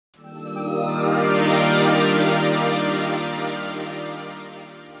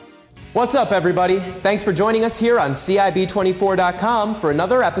What's up, everybody? Thanks for joining us here on CIB24.com for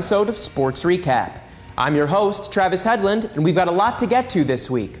another episode of Sports Recap. I'm your host, Travis Headland, and we've got a lot to get to this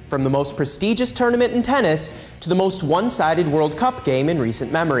week, from the most prestigious tournament in tennis to the most one-sided World Cup game in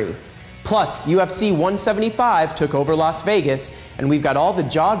recent memory. Plus, UFC 175 took over Las Vegas, and we've got all the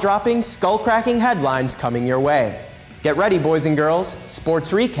jaw-dropping, skull-cracking headlines coming your way. Get ready, boys and girls.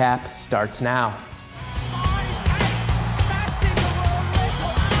 Sports Recap starts now.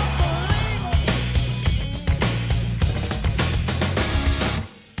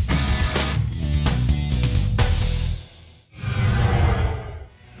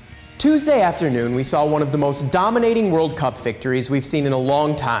 Tuesday afternoon, we saw one of the most dominating World Cup victories we've seen in a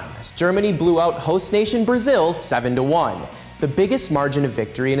long time, as Germany blew out host nation Brazil 7-1, the biggest margin of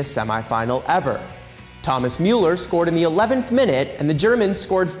victory in a semifinal ever. Thomas Müller scored in the 11th minute, and the Germans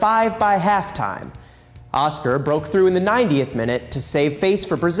scored 5 by halftime. Oscar broke through in the 90th minute to save face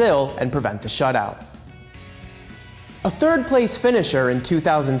for Brazil and prevent the shutout. A third-place finisher in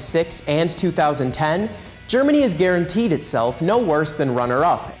 2006 and 2010, Germany has guaranteed itself no worse than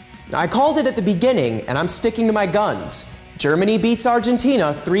runner-up. I called it at the beginning, and I'm sticking to my guns. Germany beats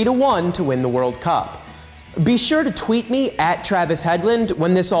Argentina 3-1 to win the World Cup. Be sure to tweet me at Travis Headland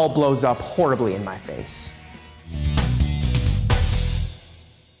when this all blows up horribly in my face.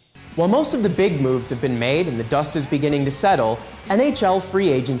 While most of the big moves have been made and the dust is beginning to settle, NHL free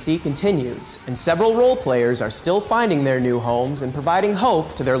agency continues, and several role players are still finding their new homes and providing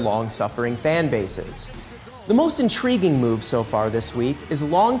hope to their long-suffering fan bases. The most intriguing move so far this week is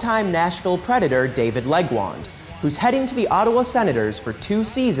longtime Nashville Predator David Legwand, who's heading to the Ottawa Senators for 2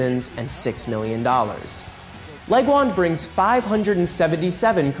 seasons and $6 million. Legwand brings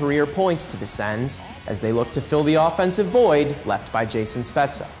 577 career points to the Sens as they look to fill the offensive void left by Jason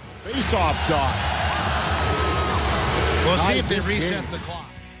Spezza. Face-off dot. We'll see if they reset the clock.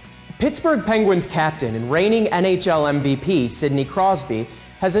 Pittsburgh Penguins captain and reigning NHL MVP Sidney Crosby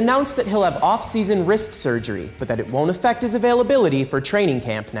has announced that he'll have off-season wrist surgery, but that it won't affect his availability for training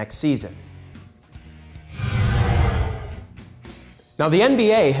camp next season. Now, the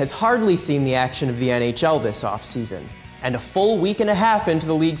NBA has hardly seen the action of the NHL this offseason, and a full week and a half into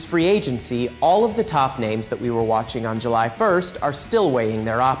the league's free agency, all of the top names that we were watching on July 1st are still weighing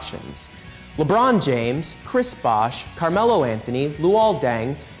their options. LeBron James, Chris Bosh, Carmelo Anthony, Luol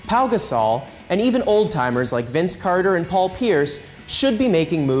Deng, Pau Gasol, and even old-timers like Vince Carter and Paul Pierce should be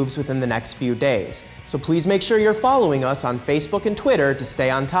making moves within the next few days, so please make sure you're following us on Facebook and Twitter to stay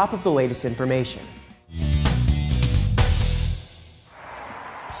on top of the latest information.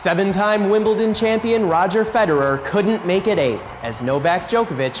 7-time Wimbledon champion Roger Federer couldn't make it 8, as Novak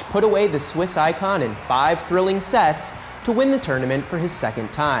Djokovic put away the Swiss icon in 5 thrilling sets to win the tournament for his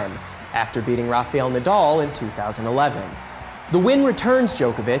 2nd time, after beating Rafael Nadal in 2011. The win returns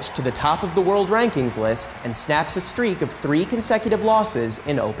Djokovic to the top of the world rankings list and snaps a streak of 3 consecutive losses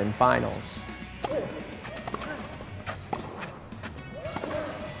in Open finals.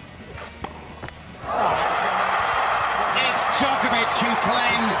 It's Djokovic who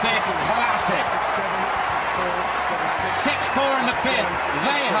claims this classic. 6-4 in the 5th.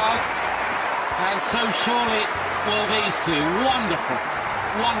 They hug, and so surely will these two. Wonderful,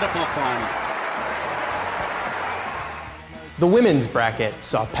 wonderful final. The women's bracket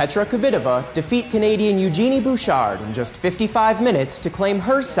saw Petra Kvitova defeat Canadian Eugenie Bouchard in just 55 minutes to claim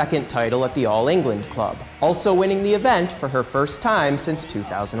her 2nd title at the All England Club, also winning the event for her first time since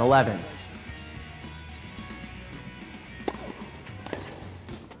 2011.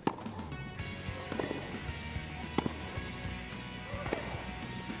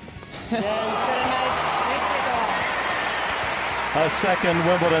 Her 2nd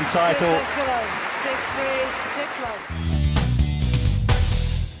Wimbledon title.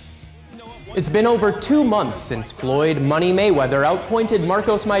 It's been over 2 months since Floyd Money Mayweather outpointed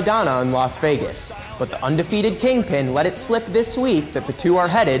Marcos Maidana in Las Vegas, but the undefeated Kingpin let it slip this week that the two are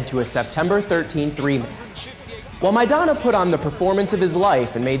headed to a September 13th rematch. While Maidana put on the performance of his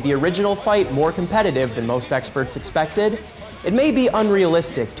life and made the original fight more competitive than most experts expected, it may be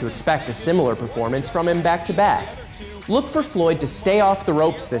unrealistic to expect a similar performance from him back-to-back. Look for Floyd to stay off the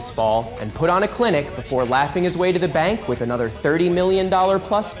ropes this fall and put on a clinic before laughing his way to the bank with another $30 million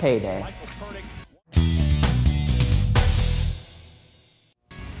plus payday.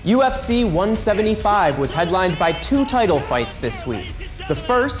 UFC 175 was headlined by 2 title fights this week. The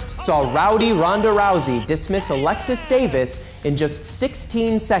first saw rowdy Ronda Rousey dismiss Alexis Davis in just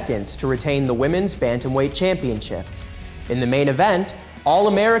 16 seconds to retain the women's bantamweight championship. In the main event,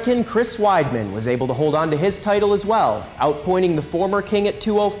 All-American Chris Weidman was able to hold on to his title as well, outpointing the former king at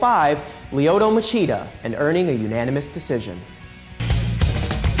 205, Lyoto Machida, and earning a unanimous decision.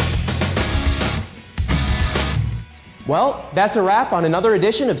 Well, that's a wrap on another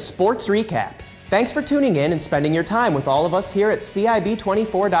edition of Sports Recap. Thanks for tuning in and spending your time with all of us here at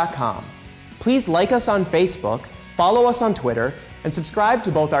CIB24.com. Please like us on Facebook, follow us on Twitter, and subscribe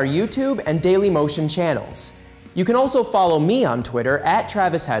to both our YouTube and Daily Motion channels. You can also follow me on Twitter at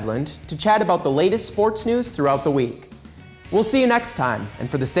Travis Headland to chat about the latest sports news throughout the week. We'll see you next time, and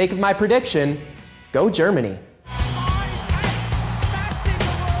for the sake of my prediction, go Germany!